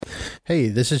Hey,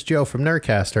 this is Joe from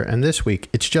Nerdcaster, and this week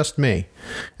it's just me.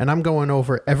 And I'm going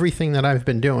over everything that I've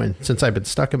been doing since I've been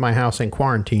stuck in my house in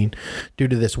quarantine due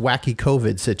to this wacky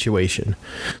COVID situation.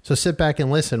 So sit back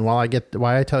and listen while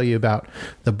I tell you about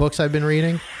the books I've been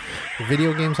reading, the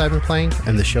video games I've been playing,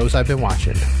 and the shows I've been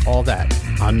watching. All that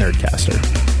on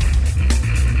Nerdcaster.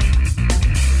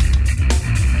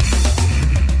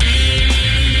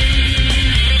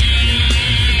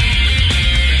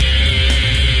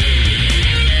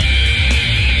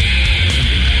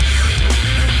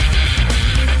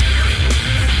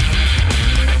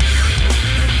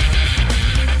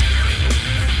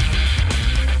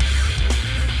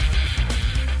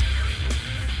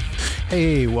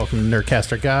 Hey, welcome to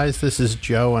Nerdcaster, guys. This is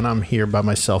Joe, and I'm here by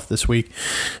myself this week.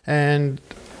 And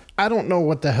I don't know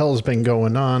what the hell's been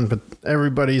going on, but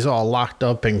everybody's all locked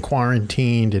up and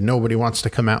quarantined, and nobody wants to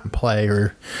come out and play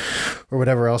or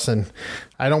whatever else. And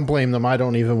I don't blame them. I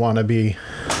don't even want to be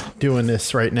doing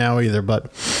this right now either,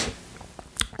 but...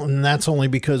 And that's only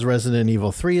because Resident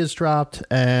Evil 3 is dropped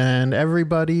and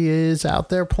everybody is out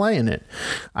there playing it.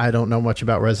 I don't know much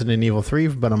about Resident Evil 3,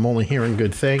 but I'm only hearing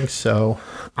good things, so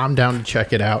I'm down to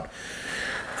check it out.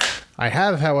 I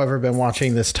have, however, been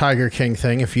watching this Tiger King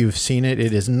thing. If you've seen it,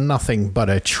 it is nothing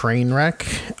but a train wreck.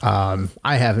 I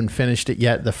haven't finished it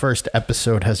yet. The first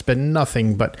episode has been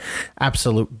nothing but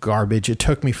absolute garbage. It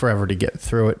took me forever to get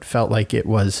through it. Felt like it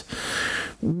was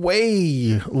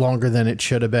way longer than it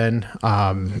should have been.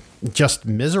 Just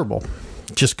miserable.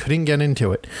 Just couldn't get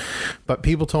into it. But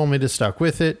people told me to stick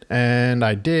with it, and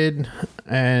I did.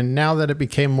 And now that it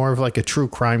became more of like a true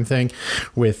crime thing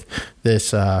with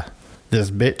this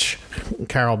bitch,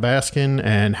 Carol Baskin,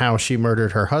 and how she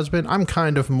murdered her husband, I'm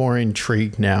kind of more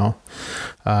intrigued now.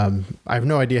 I have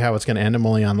no idea how it's going to end. I'm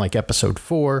only on like episode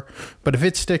 4, but if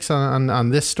it sticks on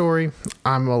this story,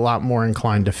 I'm a lot more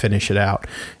inclined to finish it out.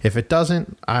 If it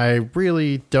doesn't, I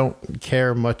really don't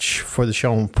care much for the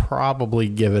show and probably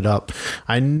give it up.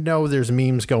 I know there's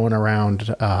memes going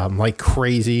around like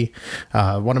crazy.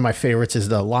 One of my favorites is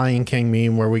the Lion King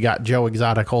meme where we got Joe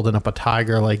Exotic holding up a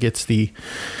tiger like it's the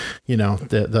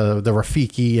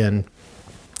Rafiki and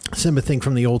Simba thing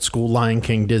from the old school Lion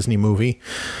King Disney movie,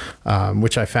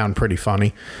 which I found pretty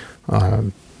funny.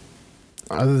 Other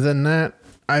than that,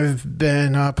 I've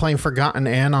been playing Forgotten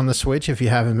Anne on the Switch. If you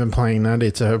haven't been playing that,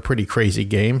 it's a pretty crazy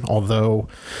game, although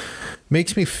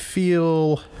makes me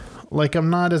feel like I'm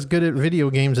not as good at video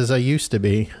games as I used to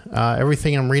be.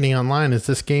 Everything I'm reading online is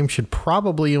this game should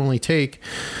probably only take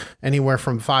anywhere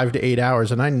from 5 to 8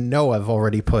 hours, and I know I've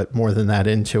already put more than that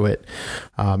into it.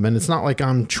 And it's not like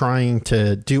I'm trying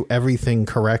to do everything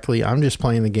correctly. I'm just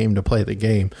playing the game to play the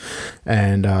game.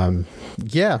 And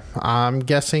I'm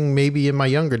guessing maybe in my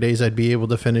younger days I'd be able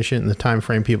to finish it in the time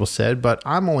frame people said, but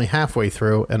I'm only halfway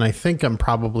through, and I think I'm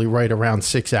probably right around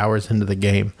 6 hours into the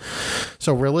game.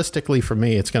 So realistically for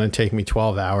me, it's going to take me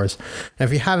 12 hours. And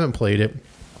if you haven't played it,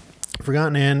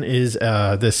 Forgotten Anne is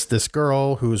this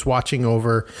girl who's watching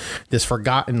over this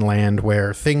forgotten land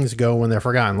where things go when they're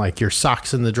forgotten, like your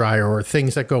socks in the dryer or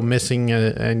things that go missing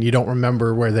and you don't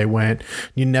remember where they went.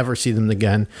 You never see them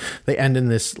again. They end in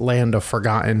this land of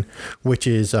forgotten, which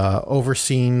is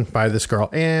overseen by this girl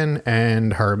Anne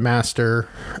and her master.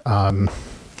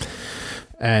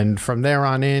 And from there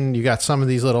on in, you got some of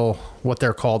these little, what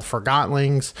they're called,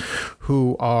 forgotlings,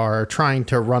 who are trying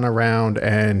to run around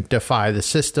and defy the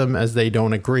system as they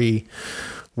don't agree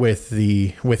with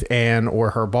Anne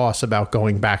or her boss about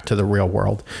going back to the real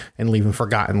world and leaving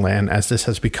Forgotten Land, as this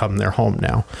has become their home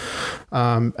now.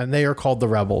 And they are called the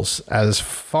Rebels. As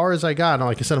far as I got,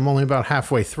 like I said, I'm only about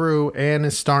halfway through. Anne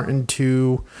is starting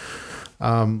to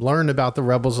learn about the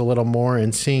Rebels a little more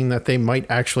and seeing that they might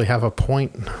actually have a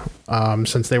point,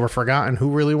 since they were forgotten. Who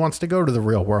really wants to go to the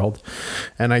real world?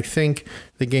 And I think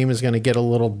the game is going to get a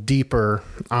little deeper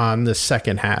on the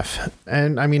second half.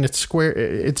 And I mean,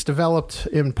 it's developed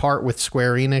in part with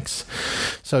Square Enix.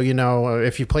 So,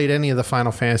 if you played any of the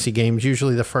Final Fantasy games,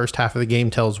 usually the first half of the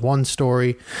game tells one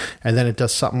story, and then it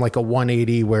does something like a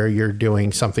 180 where you're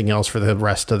doing something else for the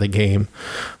rest of the game.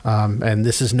 And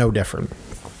this is no different.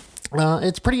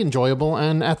 It's pretty enjoyable,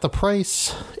 and at the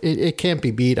price, it can't be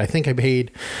beat. I think I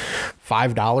paid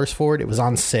 $5 for it. It was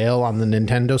on sale on the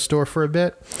Nintendo store for a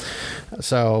bit.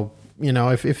 So,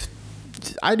 if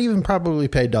I'd even probably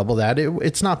pay double that.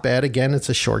 It's not bad. Again, it's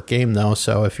a short game, though,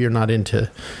 so if you're not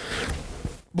into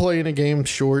playing a game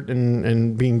short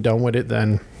and being done with it,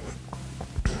 then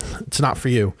it's not for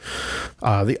you.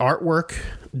 The artwork,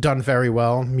 done very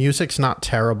well. Music's not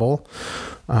terrible.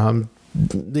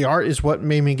 The art is what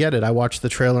made me get it. I watched the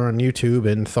trailer on YouTube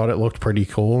and thought it looked pretty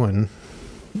cool and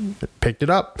picked it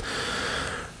up.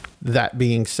 That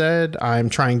being said, I'm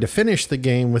trying to finish the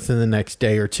game within the next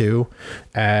day or two,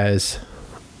 as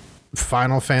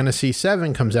Final Fantasy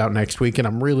VII comes out next week, and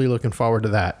I'm really looking forward to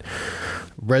that.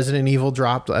 Resident Evil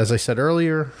dropped, as I said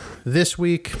earlier, this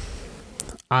week.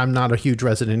 I'm not a huge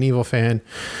Resident Evil fan.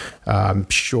 I'm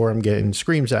sure I'm getting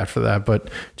screams at for that, but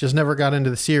just never got into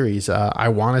the series. I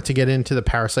wanted to get into the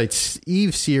Parasite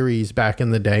Eve series back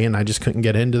in the day, and I just couldn't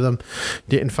get into them.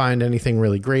 Didn't find anything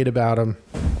really great about them,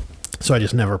 so I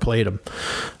just never played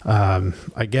them.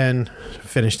 Again,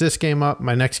 finished this game up.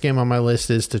 My next game on my list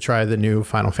is to try the new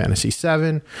Final Fantasy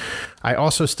VII. I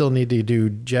also still need to do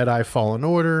Jedi Fallen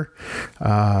Order.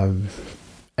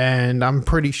 And I'm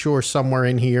pretty sure somewhere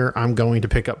in here I'm going to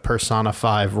pick up Persona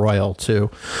 5 Royal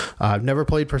too. I've never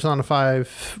played Persona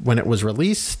 5 when it was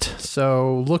released,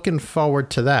 so looking forward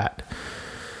to that.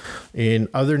 In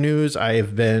other news, I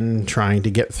have been trying to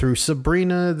get through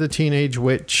Sabrina the Teenage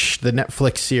Witch, the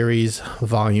Netflix series,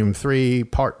 Volume 3,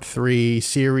 Part 3,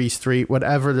 Series 3,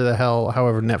 whatever the hell,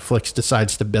 however Netflix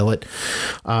decides to bill it.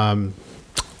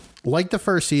 Like the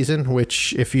first season,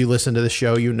 which if you listen to the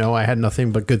show, you know I had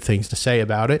nothing but good things to say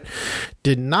about it.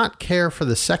 Did not care for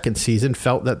the second season,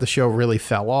 felt that the show really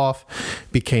fell off,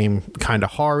 became kind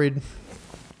of horrid,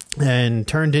 and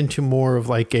turned into more of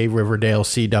like a Riverdale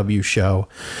CW show.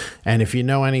 And if you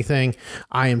know anything,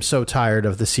 I am so tired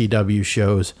of the CW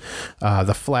shows.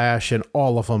 The Flash and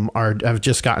all of them have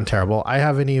just gotten terrible. I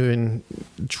haven't even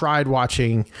tried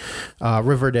watching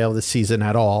Riverdale this season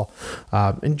at all.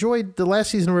 Enjoyed the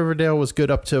last season of Riverdale, was good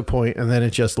up to a point, and then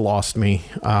it just lost me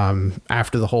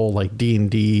after the whole like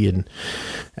D&D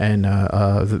and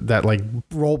that like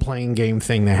role-playing game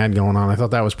thing they had going on. I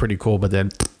thought that was pretty cool, but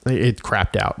then it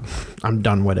crapped out. I'm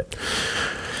done with it.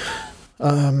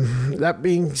 That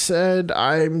being said,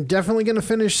 I'm definitely going to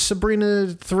finish Sabrina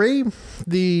 3.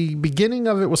 The beginning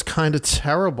of it was kind of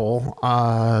terrible.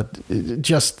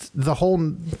 Just the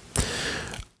whole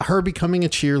her becoming a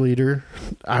cheerleader.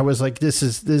 I was like, this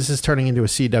is turning into a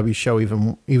CW show,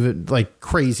 even like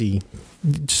crazy.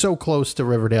 So close to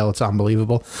Riverdale, it's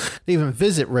unbelievable. They even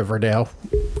visit Riverdale.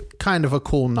 Kind of a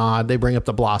cool nod. They bring up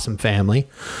the Blossom family.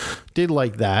 Did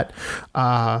like that.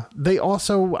 They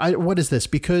also, what is this?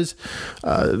 Because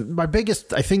I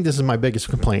think this is my biggest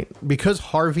complaint. Because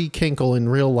Harvey Kinkle in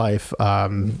real life,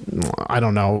 I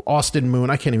don't know, Austin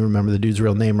Moon, I can't even remember the dude's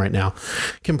real name right now,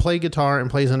 can play guitar and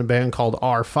plays in a band called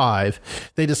R5.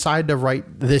 They decide to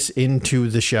write this into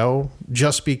the show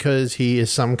just because he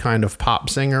is some kind of pop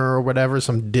singer or whatever,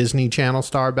 some Disney Channel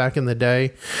star back in the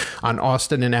day. On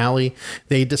Austin and Ally,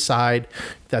 they decide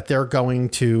that they're going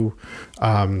to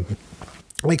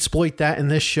exploit that in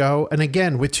this show. And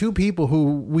again, with two people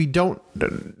who we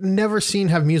never seen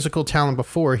have musical talent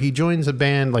before. He joins a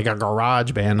band, like a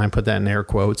garage band, I put that in air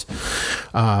quotes,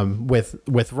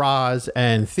 with Roz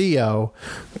and Theo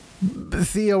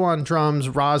on drums,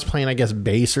 Roz playing, I guess,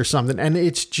 bass or something, and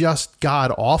it's just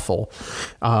god awful.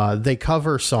 They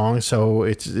cover songs, so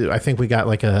I think we got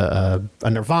like a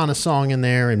Nirvana song in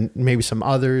there and maybe some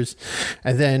others,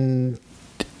 and then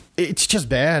it's just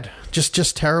bad,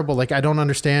 just terrible. Like, I don't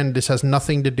understand. This has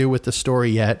nothing to do with the story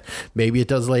yet. Maybe it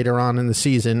does later on in the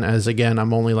season, as again,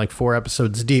 I'm only like 4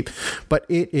 episodes deep, but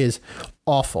it is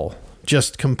awful,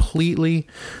 just completely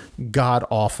god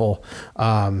awful.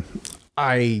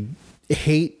 I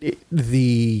hate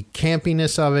the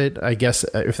campiness of it, I guess,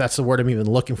 if that's the word I'm even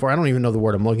looking for. I don't even know the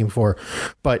word I'm looking for.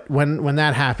 But when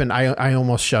that happened, I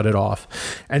almost shut it off.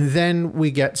 And then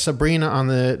we get Sabrina on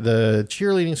the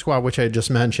cheerleading squad, which I just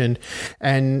mentioned,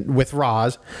 and with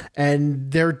Roz,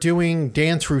 and they're doing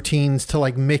dance routines to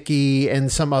like Mickey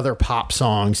and some other pop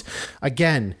songs.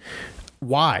 Again,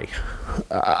 why?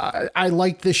 I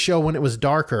liked this show when it was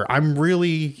darker. I'm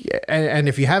really, and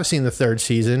if you have seen the 3rd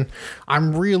season,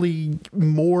 I'm really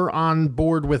more on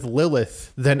board with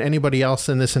Lilith than anybody else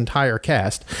in this entire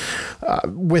cast.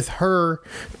 With her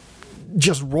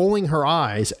just rolling her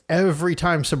eyes every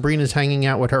time Sabrina's hanging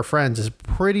out with her friends is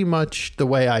pretty much the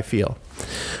way I feel.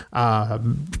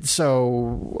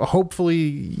 So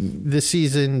hopefully this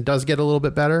season does get a little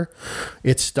bit better.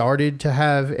 It started to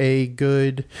have a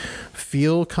good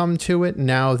feel come to it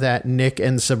now that Nick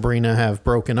and Sabrina have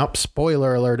broken up.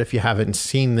 Spoiler alert if you haven't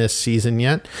seen this season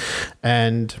yet.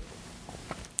 And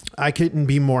I couldn't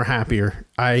be more happier.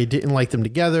 I didn't like them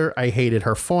together. I hated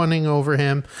her fawning over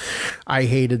him. I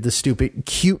hated the stupid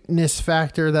cuteness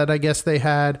factor that I guess they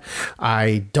had.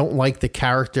 I don't like the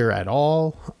character at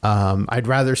all. I'd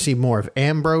rather see more of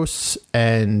Ambrose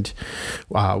and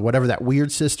whatever that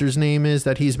weird sister's name is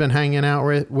that he's been hanging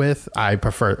out with. I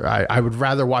would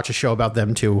rather watch a show about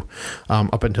them two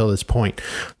up until this point.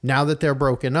 Now that they're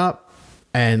broken up,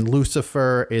 and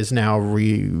Lucifer is now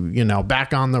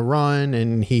back on the run,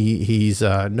 and he's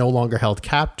no longer held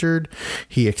captured.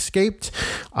 He escaped.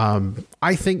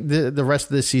 I think the rest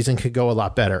of this season could go a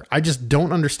lot better. I just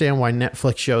don't understand why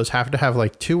Netflix shows have to have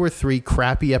like 2 or 3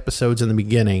 crappy episodes in the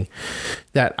beginning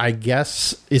that I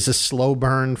guess is a slow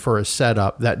burn for a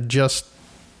setup that just,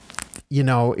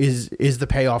 is the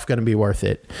payoff going to be worth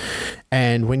it?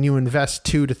 And when you invest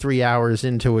 2 to 3 hours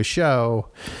into a show,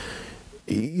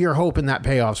 you're hoping that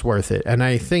payoff's worth it. And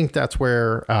I think that's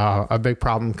where a big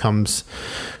problem comes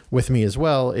with me as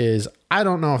well, is I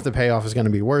don't know if the payoff is going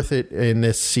to be worth it in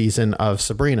this season of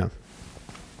Sabrina.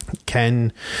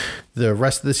 Can the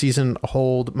rest of the season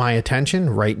hold my attention?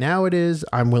 Right now it is.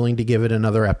 I'm willing to give it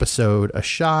another episode a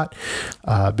shot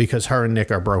because her and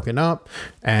Nick are broken up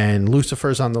and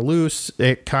Lucifer's on the loose.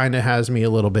 It kind of has me a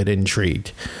little bit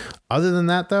intrigued. Other than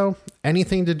that, though,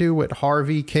 anything to do with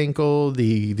Harvey Kinkle,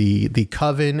 the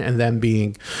coven, and them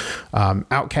being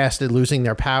outcasted, losing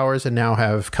their powers, and now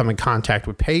have come in contact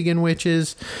with pagan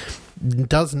witches,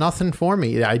 does nothing for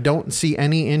me. I don't see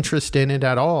any interest in it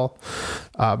at all.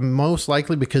 Most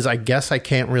likely because I guess I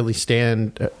can't really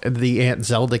stand the Aunt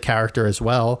Zelda character as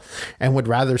well, and would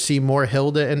rather see more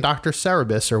Hilda and Dr.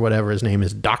 Cerebus, or whatever his name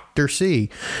is, Dr.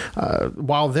 C.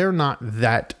 While they're not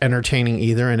that entertaining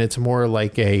either, and it's more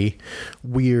like a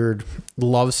weird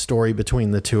love story between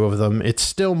the two of them, it's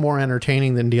still more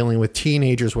entertaining than dealing with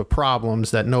teenagers with problems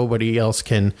that nobody else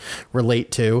can relate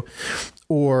to,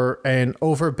 or an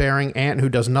overbearing aunt who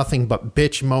does nothing but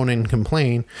bitch, moan, and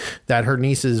complain that her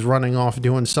niece is running off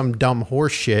doing some dumb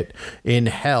horse shit in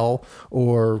hell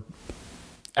or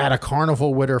at a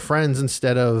carnival with her friends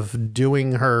instead of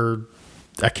doing her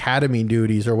academy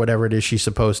duties or whatever it is she's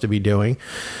supposed to be doing.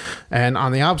 And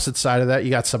on the opposite side of that, you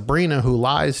got Sabrina, who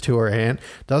lies to her aunt,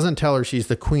 doesn't tell her she's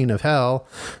the queen of hell,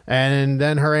 and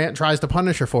then her aunt tries to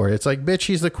punish her for it. It's like, bitch,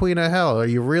 she's the queen of hell. Are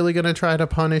you really going to try to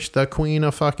punish the queen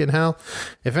of fucking hell?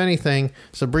 If anything,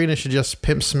 Sabrina should just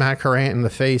pimp smack her aunt in the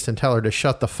face and tell her to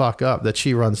shut the fuck up, that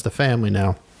she runs the family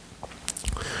now.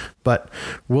 But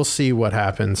we'll see what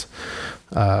happens.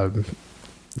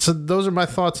 So those are my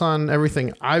thoughts on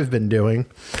everything I've been doing.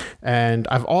 And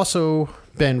I've also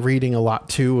been reading a lot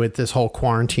too with this whole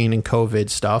quarantine and COVID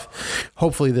stuff.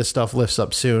 Hopefully this stuff lifts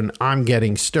up soon. I'm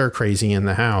getting stir crazy in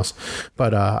the house.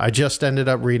 But I just ended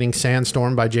up reading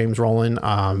Sandstorm by James Rowland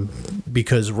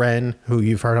because Ren, who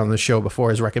you've heard on the show before,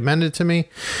 has recommended it to me.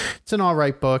 It's an all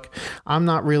right book. I'm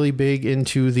not really big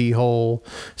into the whole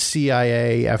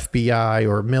CIA, FBI,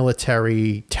 or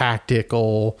military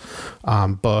tactical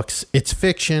books. It's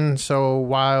fiction, so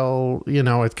while,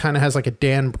 it kind of has like a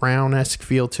Dan Brown-esque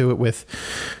feel to it with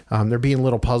there being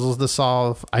little puzzles to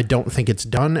solve, I don't think it's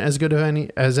done as good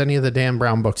as any of the Dan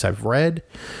Brown books I've read.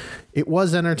 It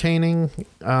was entertaining,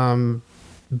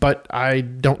 but I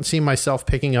don't see myself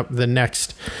picking up the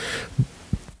next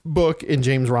book in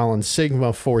James Rowland's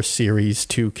Sigma Force series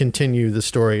to continue the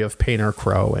story of Painter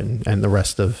Crow and the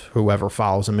rest of whoever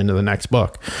follows him into the next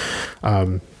book.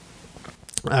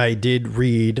 I did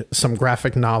read some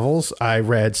graphic novels. I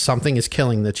read Something is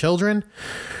Killing the Children.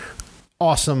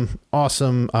 Awesome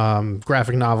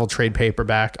graphic novel, trade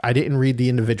paperback. I didn't read the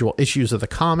individual issues of the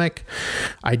comic.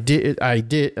 Well,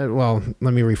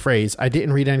 let me rephrase. I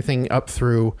didn't read anything up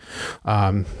through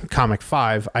comic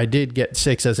 5. I did get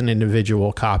 6 as an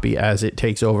individual copy as it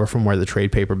takes over from where the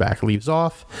trade paperback leaves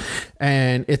off.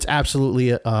 And it's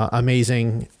absolutely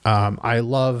amazing. I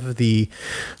love the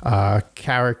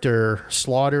character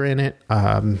Slaughter in it,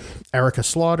 Erica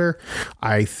Slaughter.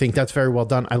 I think that's very well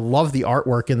done. I love the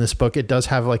artwork in this book. It does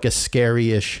have like a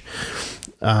scary-ish,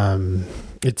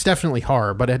 it's definitely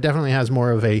horror, but it definitely has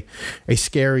more of a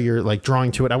scarier like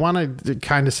drawing to it. I want to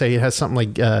kind of say it has something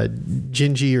like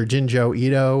Jinji or Jinjo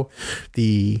Ito,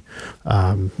 the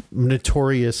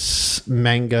notorious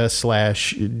manga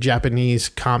 / Japanese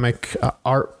comic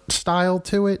art style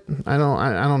to it. I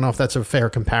don't know if that's a fair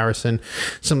comparison,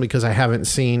 simply because I haven't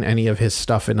seen any of his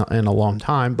stuff in a long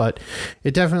time, but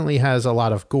it definitely has a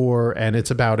lot of gore, and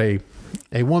it's about a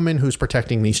woman who's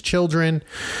protecting these children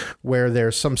where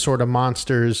there's some sort of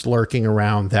monsters lurking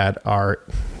around that are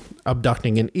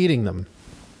abducting and eating them.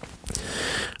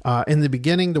 In the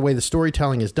beginning, the way the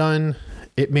storytelling is done,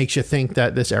 it makes you think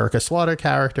that this Erica Slaughter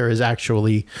character is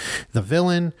actually the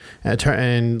villain,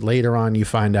 and later on you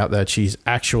find out that she's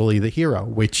actually the hero,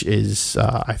 which is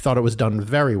I thought it was done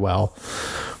very well.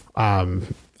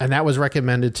 And that was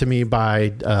recommended to me by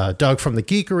Doug from The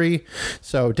Geekery.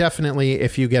 So definitely,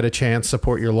 if you get a chance,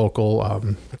 support your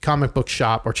local comic book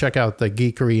shop or check out The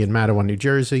Geekery in Mattawa, New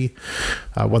Jersey,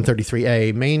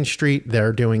 133A Main Street.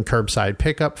 They're doing curbside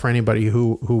pickup for anybody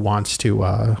who wants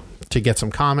to to get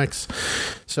some comics.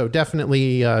 So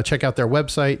definitely check out their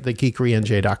website,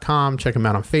 thegeekerynj.com. Check them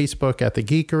out on Facebook at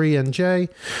thegeekerynj,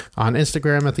 on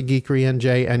Instagram at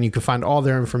thegeekerynj, and you can find all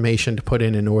their information to put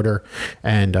in an order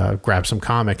and grab some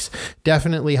comics.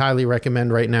 Definitely highly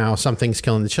recommend right now Something's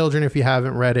Killing the Children if you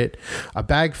haven't read it. A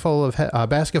basket full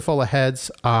of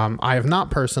heads. I have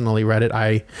not personally read it.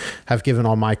 I have given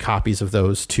all my copies of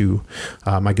those to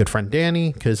my good friend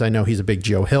Danny, because I know he's a big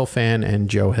Joe Hill fan, and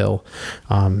Joe Hill,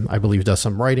 I believe, does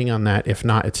some writing on that. If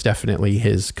not, it's definitely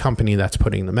his company that's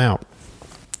putting them out.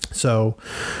 So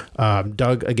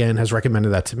Doug, again, has recommended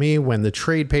that to me. When the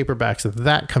trade paperbacks of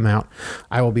that come out,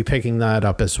 I will be picking that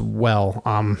up as well.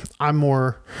 I'm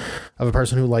more of a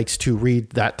person who likes to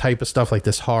read that type of stuff, like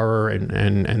this horror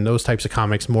and those types of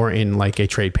comics, more in like a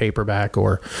trade paperback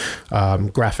or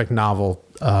graphic novel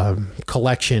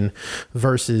collection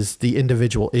versus the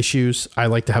individual issues. I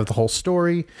like to have the whole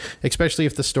story, especially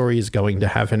if the story is going to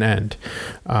have an end.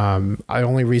 The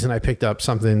only reason I picked up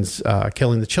Something's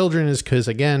Killing the Children is because,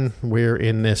 again, we're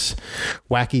in this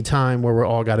wacky time where we're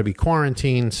all got to be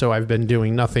quarantined. So I've been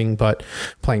doing nothing but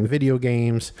playing video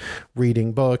games,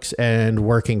 reading books, and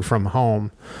working from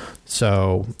home.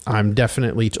 So I'm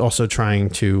definitely also trying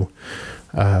to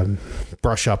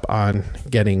brush up on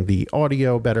getting the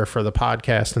audio better for the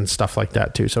podcast and stuff like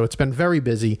that too. So it's been very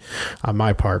busy on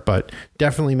my part, but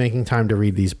definitely making time to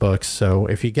read these books. So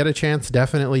if you get a chance,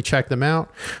 definitely check them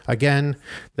out. Again,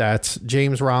 that's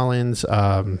James Rollins.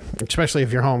 Especially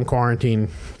if you're home quarantine,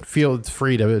 feel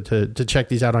free to check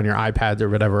these out on your iPads or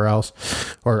whatever else,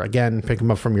 or again, pick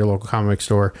them up from your local comic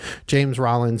store. James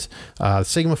Rollins,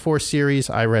 Sigma Force series.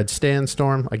 I read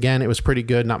Sandstorm. Again, it was pretty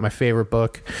good. Not my favorite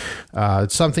book.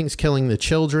 Something's Killing the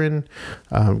Children,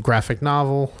 graphic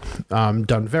novel,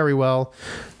 done very well.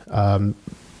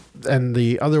 And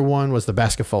the other one was The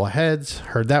Basket Full of Heads.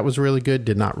 Heard that was really good.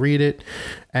 Did not read it.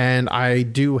 And I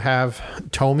do have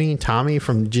Tommy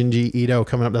from Junji Ito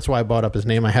coming up. That's why I brought up his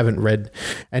name. I haven't read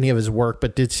any of his work,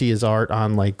 but did see his art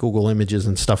on like Google Images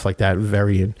and stuff like that.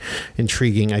 Very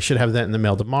intriguing. I should have that in the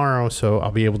mail tomorrow, so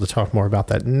I'll be able to talk more about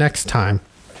that next time.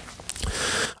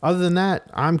 Other than that,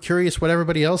 I'm curious what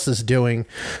everybody else is doing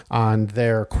on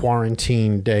their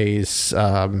quarantine days,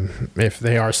 if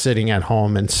they are sitting at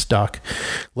home and stuck.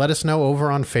 Let us know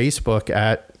over on Facebook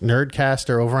at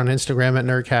Nerdcaster, over on Instagram at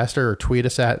Nerdcaster, or tweet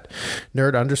us at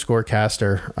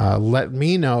Nerd_caster. Let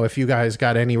me know if you guys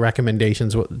got any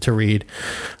recommendations to read,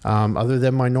 other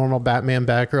than my normal Batman,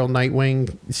 Batgirl,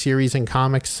 Nightwing series and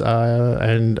comics,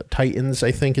 and Titans,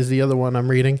 I think, is the other one I'm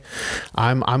reading.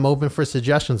 I'm open for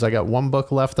suggestions. I got one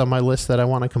book left on my list that I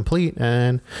want to complete,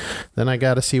 and then I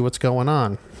got to see what's going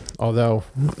on. Although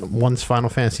once Final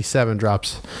Fantasy VII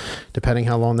drops, depending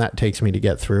how long that takes me to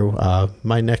get through,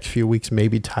 my next few weeks may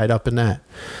be tied up in that.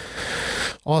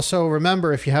 Also,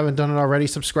 remember, if you haven't done it already,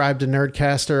 subscribe to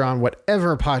Nerdcaster on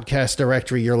whatever podcast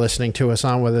directory you're listening to us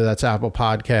on, whether that's Apple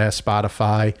Podcasts,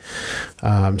 Spotify,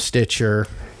 Stitcher,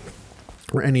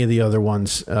 or any of the other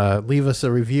ones. Leave us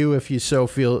a review if you so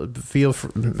feel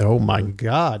oh my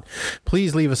God.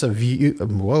 Please leave us a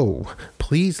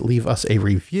Please leave us a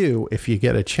review if you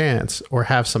get a chance or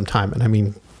have some time. And I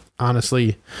mean,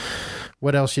 honestly,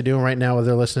 what else you doing right now while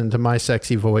they're listening to my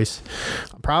sexy voice?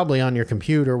 Probably on your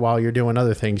computer while you're doing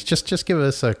other things. Just give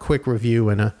us a quick review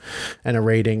and a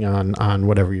rating on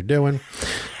whatever you're doing.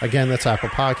 Again, that's Apple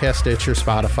Podcast, Stitcher,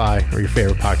 Spotify, or your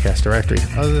favorite podcast directory.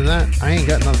 Other than that, I ain't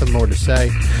got nothing more to say.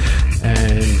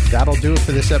 And that'll do it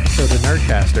for this episode of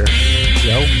Nerdcaster.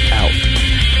 Joe, out.